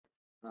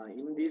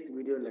In this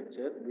video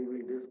lecture, we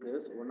will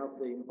discuss one of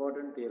the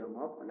important theorem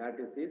of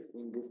lattices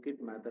in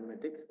discrete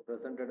mathematics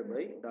presented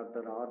by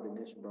Dr. R.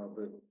 Dinesh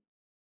Babu.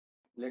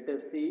 Let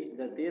us see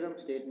the theorem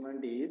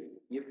statement is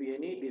if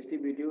any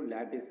distributive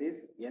lattice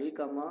is L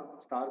comma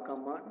star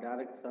comma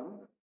direct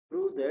sum,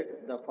 prove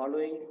that the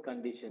following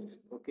conditions.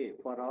 Okay,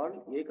 for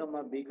all A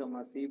comma B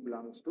comma C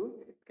belongs to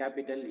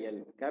capital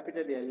L.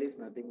 Capital L is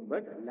nothing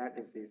but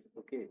lattices.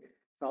 Okay,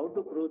 so how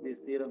to prove this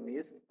theorem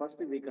is first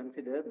we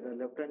consider the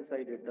left hand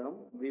side term.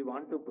 We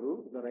want to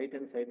prove the right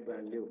hand side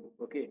value.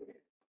 Okay,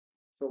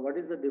 so what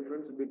is the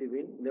difference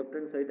between left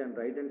hand side and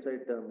right hand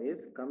side term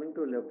is coming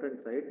to left hand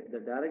side, the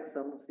direct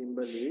sum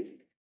symbol is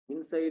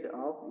inside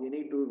of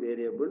any two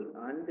variable,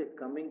 and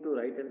coming to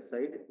right hand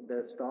side,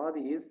 the star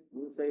is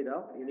inside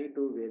of any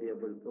two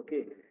variable.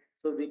 Okay.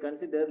 So we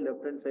consider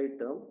left hand side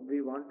term,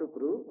 we want to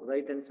prove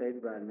right hand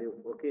side value.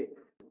 Okay.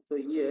 So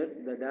here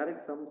the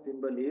direct sum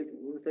symbol is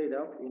inside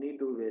of any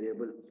two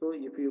variable. So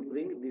if you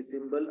bring the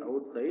symbol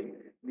outside,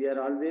 we are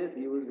always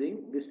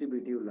using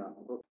distributive law.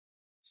 Okay.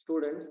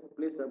 Students,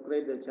 please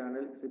subscribe the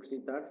channel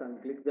 60 Thoughts and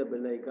click the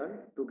bell icon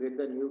to get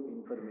the new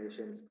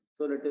informations.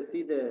 So let us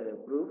see the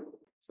proof.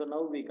 So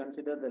now we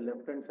consider the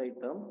left hand side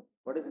term.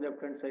 What is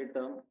left hand side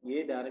term?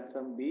 A direct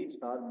sum B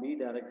star B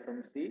direct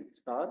sum C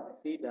star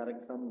C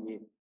direct sum A.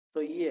 So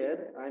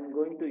here I am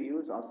going to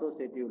use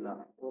associative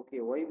law.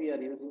 Okay, why we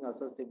are using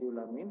associative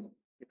law means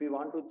if we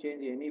want to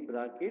change any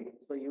bracket,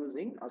 so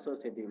using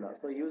associative law.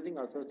 So using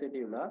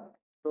associative law,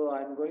 so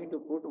I am going to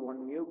put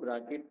one new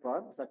bracket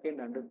for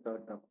second and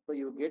third term. So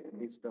you get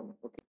this term.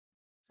 Okay.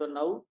 So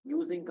now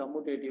using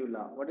commutative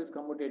law. What is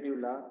commutative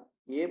law?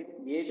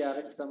 A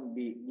direct sum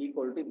B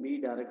equal to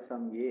B direct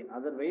sum A.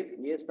 Otherwise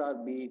A star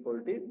B equal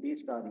to B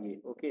star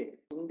A. Okay.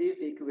 In this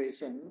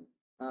equation,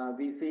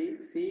 we see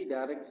C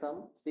direct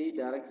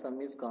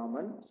sum is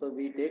common. So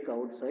we take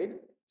outside,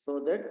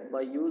 so that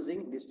by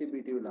using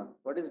distributive law.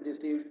 What is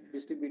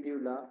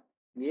distributive law?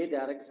 A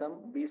direct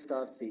sum B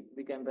star C.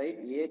 We can write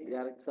A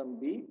direct sum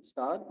B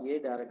star A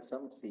direct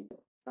sum C.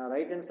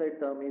 Right hand side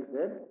term is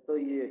there. So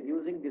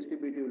using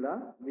distributive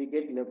law, we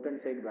get left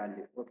hand side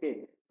value.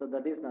 Okay. So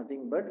that is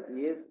nothing but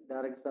A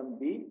direct sum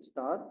B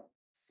star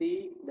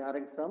C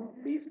direct sum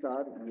B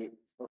star A.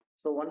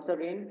 So once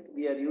again,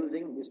 we are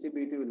using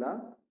distributive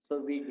law. So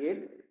we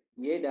get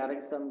A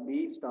direct sum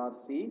B star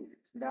C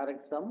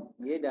direct sum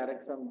A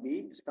direct sum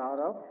B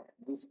star of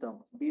this term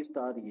B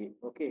star A.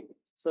 Okay.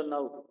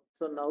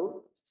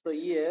 So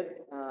here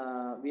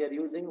we are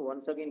using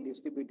once again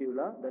distributive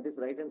law, that is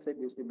right hand side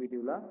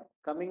distributive law.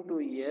 Coming to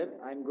here,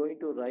 I am going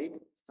to write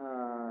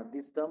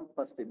this term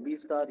first B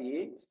star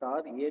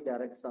A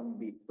direct sum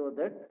B. So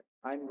that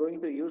I am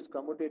going to use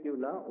commutative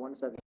law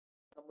once again.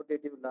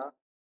 Commutative law,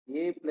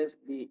 A plus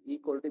B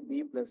equal to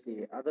B plus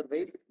A.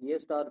 Otherwise, A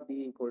star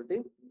B equal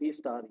to B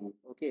star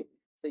A. Okay.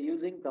 So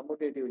using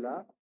commutative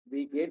law,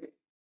 we get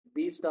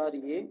B star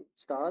A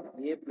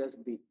plus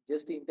B.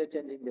 Just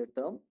interchanging the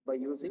term by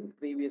using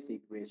previous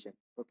equation.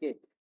 Okay.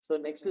 So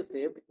next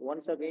step,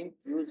 once again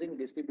using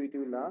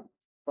distributive law.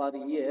 For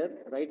here,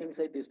 right hand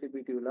side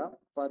distributive law.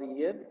 For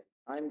here,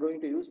 I am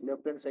going to use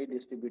left hand side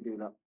distributive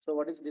law. So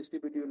what is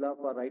distributive law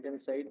for right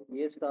hand side?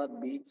 A star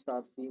B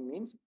star C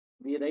means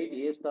we write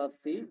A star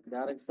C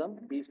direct sum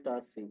B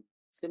star C.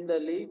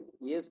 Similarly,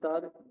 A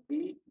star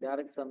B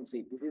direct sum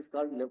C. This is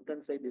called left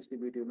hand side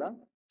distributive law.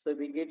 So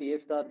we get A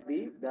star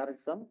B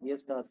direct sum A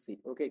star C.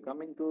 Okay,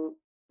 coming to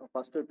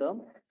first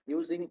term,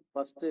 using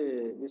first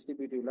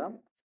distributive law.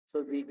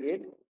 So we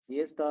get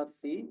A star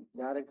C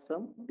direct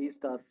sum B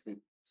star C.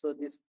 So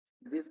this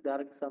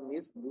direct sum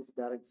is this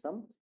direct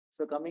sum.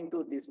 So coming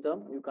to this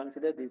term, you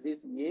consider this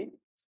is A,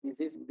 this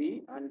is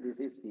B, and this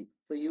is C.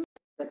 So you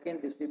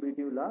second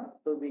distributive law,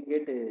 so we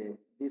get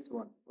this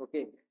one.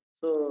 Okay.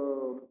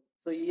 So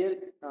here,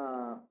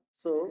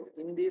 so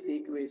in this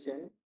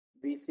equation,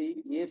 we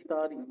see A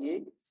star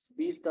A,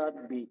 B star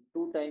B,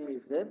 two time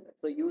is there.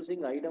 So using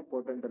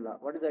idempotent law.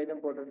 What is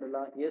idempotent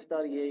law? A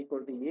star A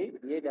equal to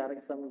A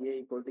direct sum A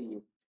equal to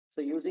A.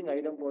 So using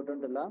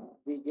idempotent law,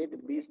 we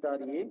get B star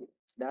A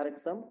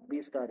direct sum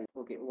B star A.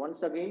 Okay,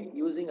 once again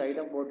using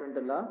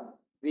idempotent law,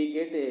 we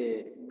get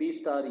a B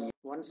star A.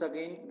 Once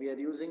again, we are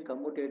using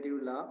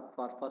commutative law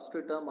for first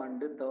term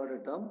and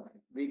third term.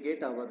 We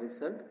get our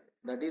result,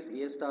 that is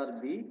A star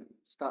B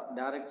star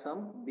direct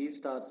sum B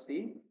star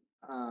C,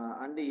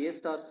 and A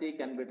star C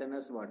can be written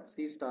as what?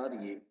 C star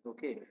A.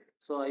 Okay.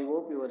 So I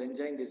hope you are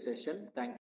enjoying this session. Thank you.